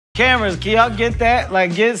Cameras, can y'all get that?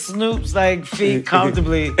 Like, get Snoop's, like, feet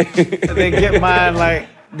comfortably. And then get mine, like,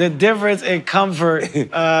 the difference in comfort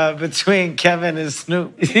between Kevin and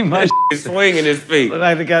Snoop. My He's swinging his feet. Look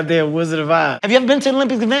like the goddamn Wizard of Oz. Have you ever been to an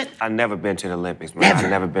Olympic event? I've never been to the Olympics, man. I've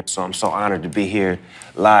never been, so I'm so honored to be here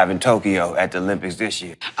live in Tokyo at the Olympics this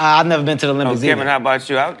year. I've never been to the Olympics Kevin, how about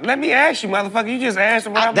you? Let me ask you, motherfucker. You just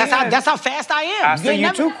answered what That's how fast I am. I see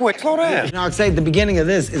you too quick. Slow down. You know, I'd say the beginning of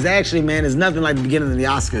this is actually, man, is nothing like the beginning of the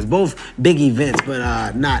Oscars. Both big events,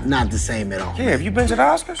 but not the same at all. Yeah, have you been to the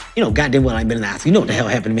Oscars? You know goddamn well I ain't been to the Oscars. You know what the hell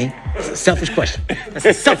happened to me. It's a selfish question. That's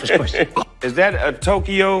a selfish question. Is that a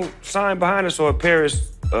Tokyo sign behind us or a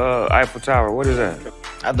Paris Eiffel Tower? What is that?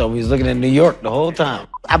 I thought we was looking at New York the whole time.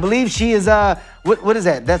 I believe she is, what is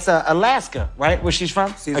that? That's Alaska, right? Where she's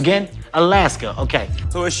from? Again? Alaska, okay.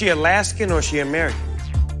 So is she Alaskan or is she American?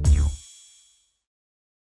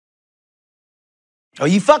 Oh,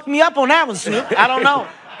 you fucked me up on that one, Snoop. I don't know.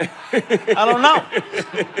 I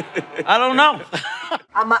don't know.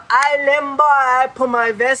 I'm an island boy, put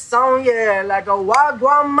my vest on, yeah, like a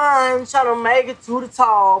wagwan man, try to make it to the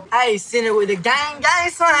top. Hey, send it with the gang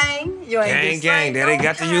slang. You ain't gang, they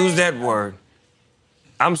got to use that word.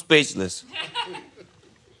 I'm speechless.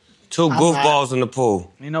 Two goofballs in the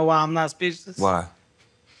pool. You know why I'm not speechless? Why?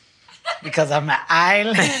 Because I'm an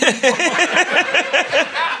island.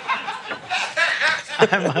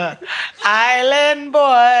 I'm an island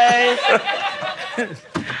boy.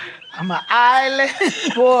 I'm an island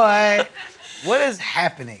boy. What is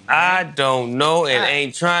happening, man? I don't know and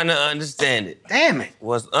ain't trying to understand it. Damn it.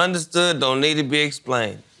 What's understood don't need to be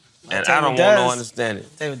explained. And I don't want to understand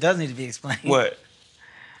it. Tell you what does need to be explained. What?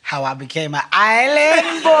 How I became an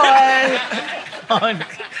island boy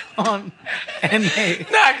and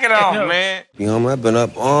knock it off, man. You know, I've been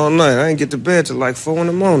up all night. I ain't get to bed till like 4 in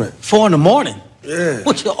the morning. 4 in the morning? Yeah.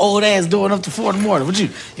 What your old ass doing up to 4 in the morning? What you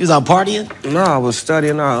was out partying? No, I was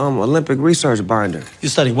studying our Olympic research binder. You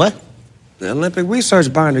studying what? The Olympic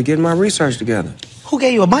research binder, getting my research together. Who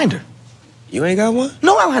gave you a binder? You ain't got one?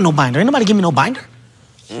 No, I don't have no binder. Ain't nobody give me no binder.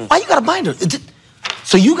 Why you got a binder?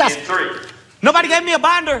 So you got... Nobody gave me a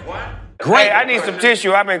binder. What? Great. Hey, I need some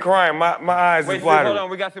tissue. I've been crying. My eyes is watering. Hold on.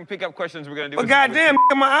 We got some pickup questions we're gonna do. But goddamn,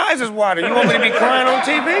 my eyes is watering. You want me to be crying on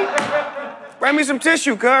TV? Bring me some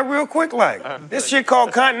tissue, cuz, real quick, like. This shit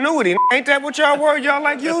called continuity. Ain't that what y'all word y'all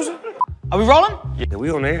like using? Are we rolling? Yeah,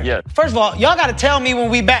 we on there. Yeah. First of all, y'all gotta tell me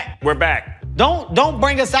when we back. We're back. Don't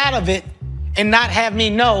bring us out of it and not have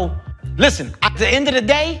me know. Listen, at the end of the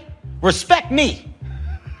day, respect me.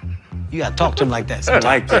 You gotta talk to him like that. I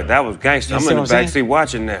like that. That was gangster. I'm in the backseat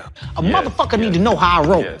watching now. A motherfucker need to know how I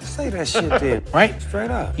roll. Yeah. Say that shit then. Right?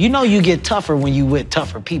 Straight up. You know you get tougher when you with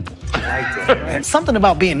tougher people. I like that, right? Something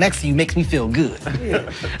about being next to you makes me feel good.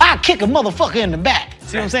 Yeah. I kick a motherfucker in the back.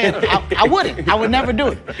 See what I'm saying? I wouldn't. I would never do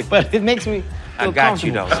it. But it makes me feel I got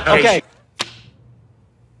you, though. Okay.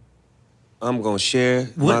 I'm gonna share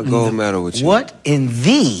my gold medal with you. What in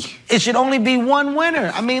the? It should only be one winner.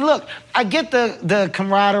 I mean, look, I get the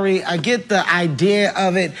camaraderie, I get the idea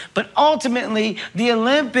of it, but ultimately, the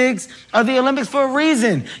Olympics are the Olympics for a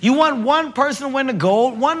reason. You want one person to win the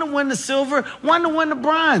gold, one to win the silver, one to win the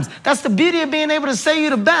bronze. That's the beauty of being able to say you're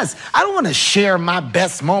the best. I don't want to share my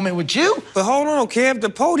best moment with you. But hold on, Kev, the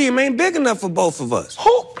podium ain't big enough for both of us.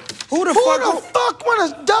 Who the fuck want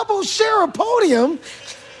to double share a podium?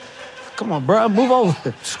 Come on, bro, move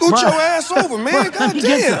over. Scoot your ass over, man.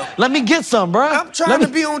 Goddamn. Let me get some, bro. I'm trying to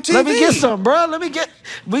be on TV. Let me get some, bro.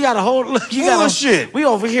 We got to hold. Look, you got shit. We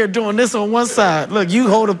over here doing this on one side. Look, you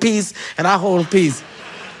hold a piece and I hold a piece.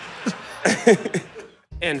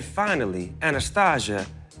 And finally, Anastasia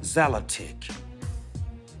Zalotic.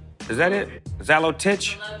 Is that it?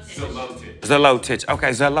 Zalotich? Zalotich.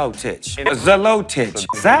 Okay, Zalotich. Zalotich.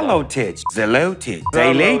 Zalotich. Zalotich.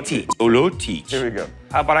 Zalotich. Zalotich. Here we go.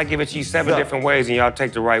 How about I give it to you 7 different ways and y'all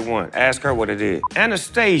take the right one? Ask her what it is.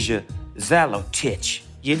 Anastasia Zalotich.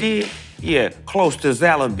 You did? Yeah, close to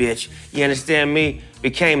Zala, bitch. You understand me?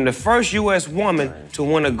 Became the first U.S. woman to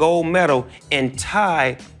win a gold medal in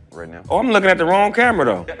Thai. Right now. Oh, I'm looking at the wrong camera,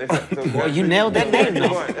 though. Boy, you nailed that name,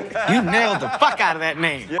 though. You nailed the fuck out of that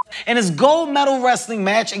name. Yeah. And his gold medal wrestling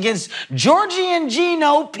match against Georgian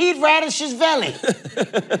Gino Pete Radishishvili.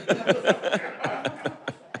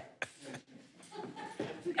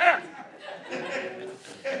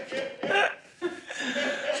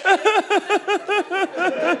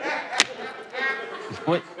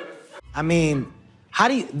 What? I mean, how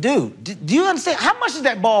do you, do you understand? How much does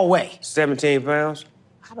that ball weigh? 17 pounds.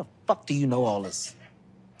 How the fuck do you know all this?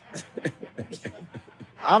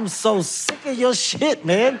 I'm so sick of your shit,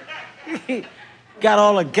 man. got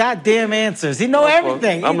all the goddamn answers. He know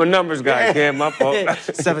everything. I'm a numbers guy, Cam. My fault.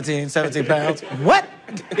 17 pounds. What?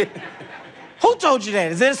 Who told you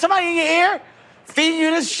that? Is there somebody in your ear feeding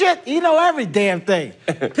you this shit? He know every damn thing.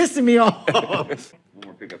 Pissing me off. One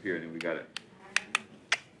more pick up here, and then we got it.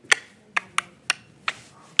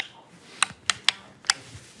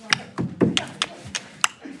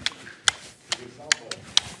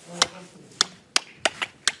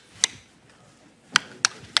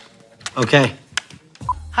 Okay.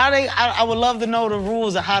 I would love to know the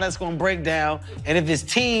rules of how that's gonna break down. And if it's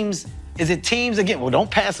teams, is it teams again? Well,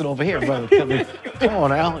 don't pass it over here, brother. Come on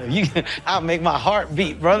now. I'll make my heart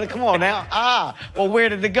beat, brother. Come on now. Well, where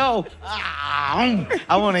did it go? I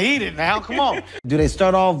wanna eat it now. Come on. Do they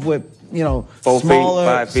start off with, 4 smaller,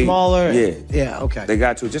 feet, 5 feet. smaller? Yeah. Yeah, okay. They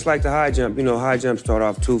got to. Just like the high jump. High jump start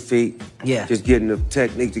off 2 feet. Yeah. Just getting the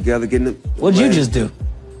technique together, getting the... What'd you just do?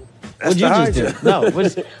 What'd you just do? No,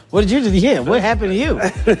 what did you just, yeah, what happened to you?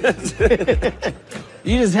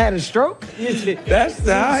 You just had a stroke? That's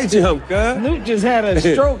the high jump, cuz. Snoop just had a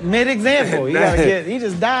stroke mid-example. He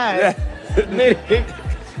just died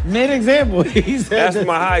mid-example. That's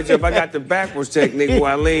my high jump. I got the backwards technique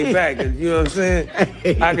where I lean back. You know what I'm saying?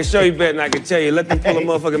 I can show you better than I can tell you. Let them pull a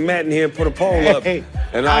motherfucking mat in here and put a pole up. And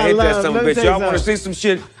I'll hit that son of a bitch. Y'all want to see some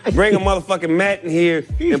shit? Bring a motherfucking mat in here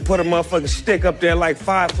and put a motherfucking stick up there like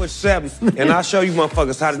 5'7", and I'll show you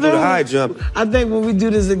motherfuckers how to do the high jump. I think when we do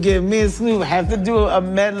this again, me and Snoop have to do a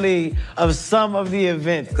medley of some of the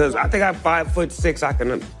events. Because I think I'm 5'6". I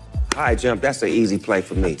can high jump. That's an easy play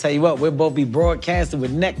for me. Tell you what, we'll both be broadcasting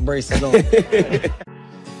with neck braces on. There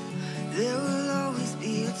will always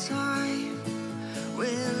be a time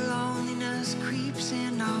where loneliness creeps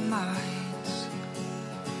in our minds.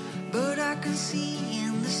 But I can see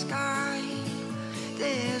in the sky,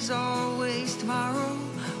 there's always tomorrow.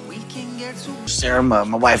 We can get to... Sarah, my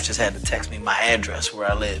wife just had to text me my address where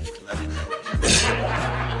I live.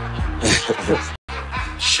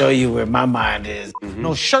 Show you where my mind is.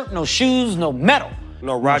 No shirt, no shoes, no medal.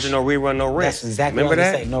 No Roger, no rerun, no rent. That's exactly Remember what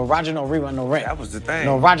I that? say. No Roger, no rerun, no rent. That was the thing.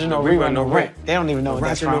 No Roger, no rerun, no rent. They don't even know what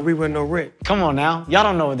that's Roger, from. no rerun, no rent. Come on now. Y'all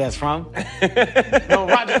don't know what that's from. No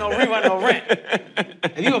Roger, no rerun, no rent.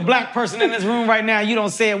 If you a black person in this room right now, you don't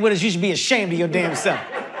say it with us, you should be ashamed of your damn self.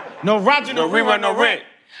 No Roger, no rerun, no rent.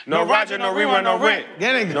 No Roger, no rerun, no rent.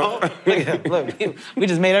 There they go. Look, we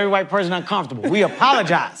just made every white person uncomfortable. We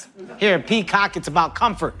apologize. Here at Peacock, it's about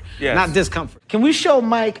comfort, not discomfort. Can we show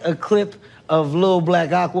Mike a clip of Lil Black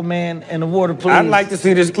Aquaman and the Water Police? I'd like to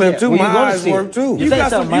see this clip too. My eyes work too. You got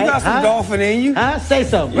some dolphin in you. Huh? Say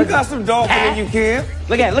something. You got some dolphin in you, Kim.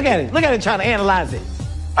 Look at it. Look at it trying to analyze it.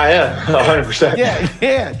 I am, 100%.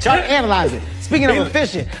 Yeah. Try to analyze it. Speaking of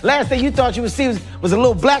efficient, last thing you thought you would see was a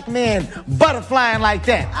little black man butterflying like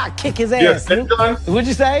that. I'd kick his ass. What'd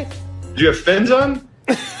you say? Do you have fins on?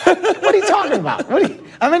 What are you talking about?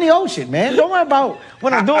 I'm in the ocean, man. Don't worry about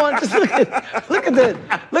what I'm doing. Just look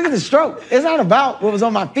at the stroke. It's not about what was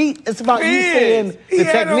on my feet. It's about you seeing the technique. He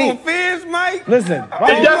had on fins, Mike. Listen.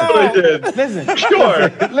 He definitely did. Listen. Sure.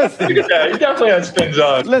 Listen. Look at that. He definitely has fins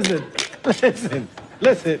on.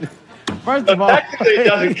 Listen. First of all, technically it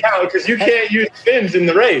doesn't count because you can't use fins in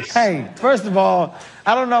the race. Hey, first of all,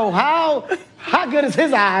 I don't know how good is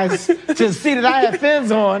his eyes to see that I have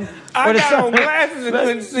fins on. I got on glasses and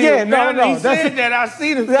couldn't see him. No. He said that. I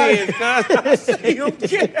see the fins, cuz. I see him.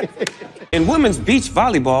 In women's beach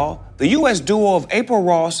volleyball, the U.S. duo of April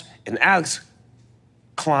Ross and Alex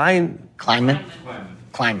Kleinman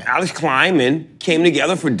came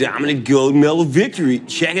together for dominant gold medal victory.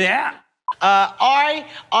 Check it out.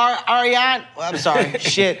 Ariane, I'm sorry,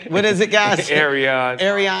 shit. What is it, guys?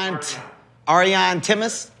 Ariane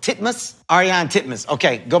Titmus.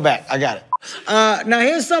 Okay, go back. I got it. Now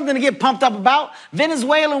here's something to get pumped up about.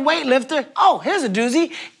 Venezuelan weightlifter. Oh, here's a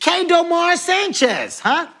doozy. Domar Sanchez,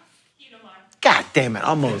 huh? God damn it,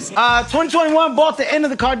 almost. 2021 brought the end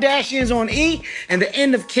of the Kardashians on E and the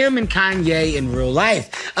end of Kim and Kanye in real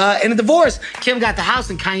life. In a divorce, Kim got the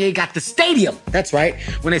house and Kanye got the stadium. That's right.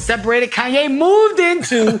 When they separated, Kanye moved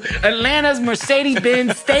into Atlanta's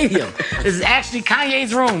Mercedes-Benz Stadium. This is actually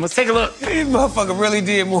Kanye's room. Let's take a look. These motherfuckers really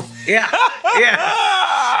did move. Yeah.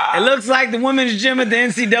 It looks like the women's gym at the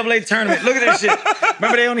NCAA tournament. Look at this shit.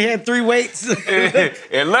 Remember they only had 3 weights?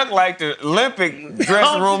 It looked like the Olympic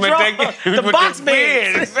dressing room the box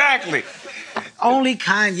beds. Exactly. Only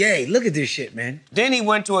Kanye. Look at this shit, man. Then he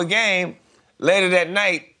went to a game later that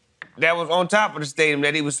night that was on top of the stadium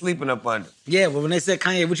that he was sleeping up under. Yeah, well, when they said,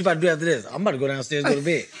 Kanye, what you about to do after this? I'm about to go downstairs and go to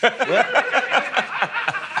bed.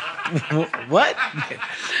 What?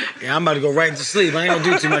 Yeah, I'm about to go right to sleep. I ain't gonna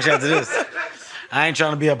do too much after this. I ain't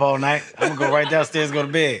trying to be up all night. I'm gonna go right downstairs and go to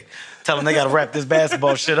bed. Tell them they gotta wrap this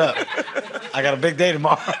basketball shit up. I got a big day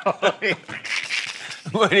tomorrow.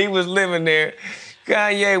 When he was living there,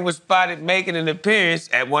 Kanye was spotted making an appearance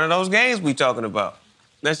at one of those games we talking about.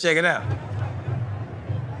 Let's check it out.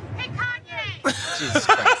 Hey, Kanye! Jesus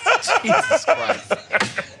Christ. Jesus Christ.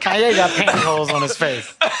 Kanye got pantyhose on his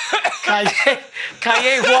face.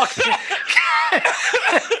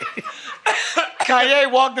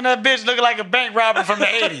 Kanye walked in that bitch looking like a bank robber from the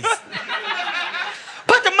 80s.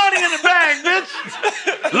 Put the money in the bag, bitch.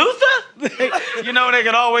 Luther? You know they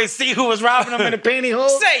could always see who was robbing them in the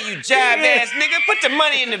pantyhose. Say, you jive-ass nigga, put the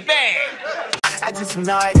money in the bag. I just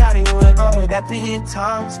know I didn't wanna go that big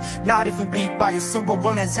times. Not if it beat by a simple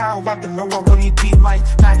one, that's how I the low when you beat like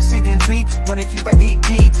not sitting deep. When if you by deep,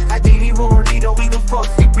 I didn't even worry, don't even fuck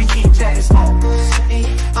if we eat that is all.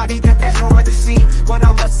 I did that no other scene. When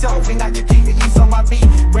I'm myself and I just keep the ease on my feet.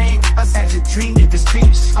 Rain, I had a dream in the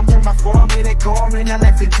streets. I'm on my form in a car and I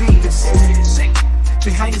left the dream.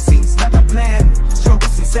 Behind the scenes, not a plan.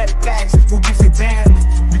 Struggles and setbacks, who gives a damn?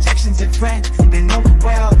 Rejections and friends, they know it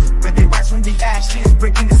well. But they watch from the ashes,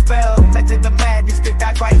 breaking the spell. Let the madness get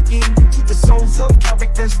that right in. To the souls of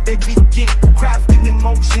characters, they begin. Crafting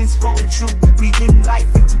emotions, flowing true. Breathing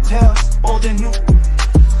life into tales, all the new.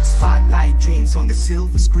 Spotlight dreams on the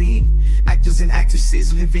silver screen. Actors and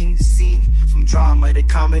actresses living the scene. From drama to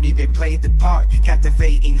comedy, they play the part.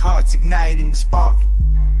 Captivating hearts, igniting the spark.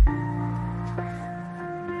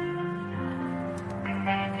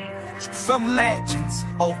 From legends,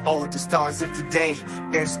 all the stars of today.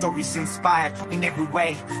 Their stories inspired in every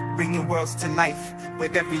way, bringing worlds to life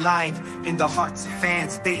with every line. In the hearts of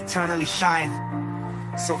fans, they eternally shine.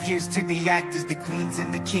 So here's to the actors, the queens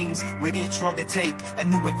and the kings. With each role they take, a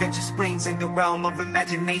new adventure springs. In the realm of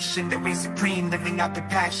imagination, they reign supreme. Living out the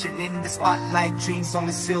passion in the spotlight, dreams on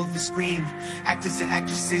the silver screen. Actors and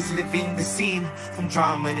actresses living the scene. From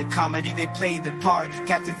drama to comedy, they play the part.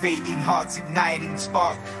 Captivating hearts, igniting the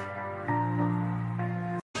spark.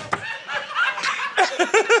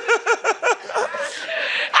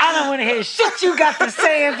 I don't want to hear shit you got to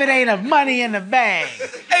say if it ain't a money in the bag.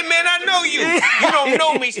 Hey, man, I know you. You don't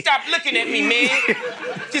know me. Stop looking at me, man.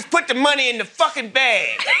 Just put the money in the fucking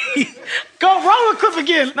bag. Go roll a clip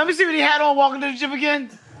again. Let me see what he had on walking to the gym again.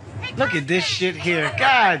 Look at this shit here.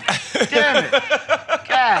 God damn it.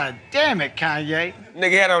 God damn it, Kanye.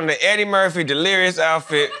 Nigga had on the Eddie Murphy delirious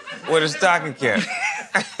outfit with a stocking cap.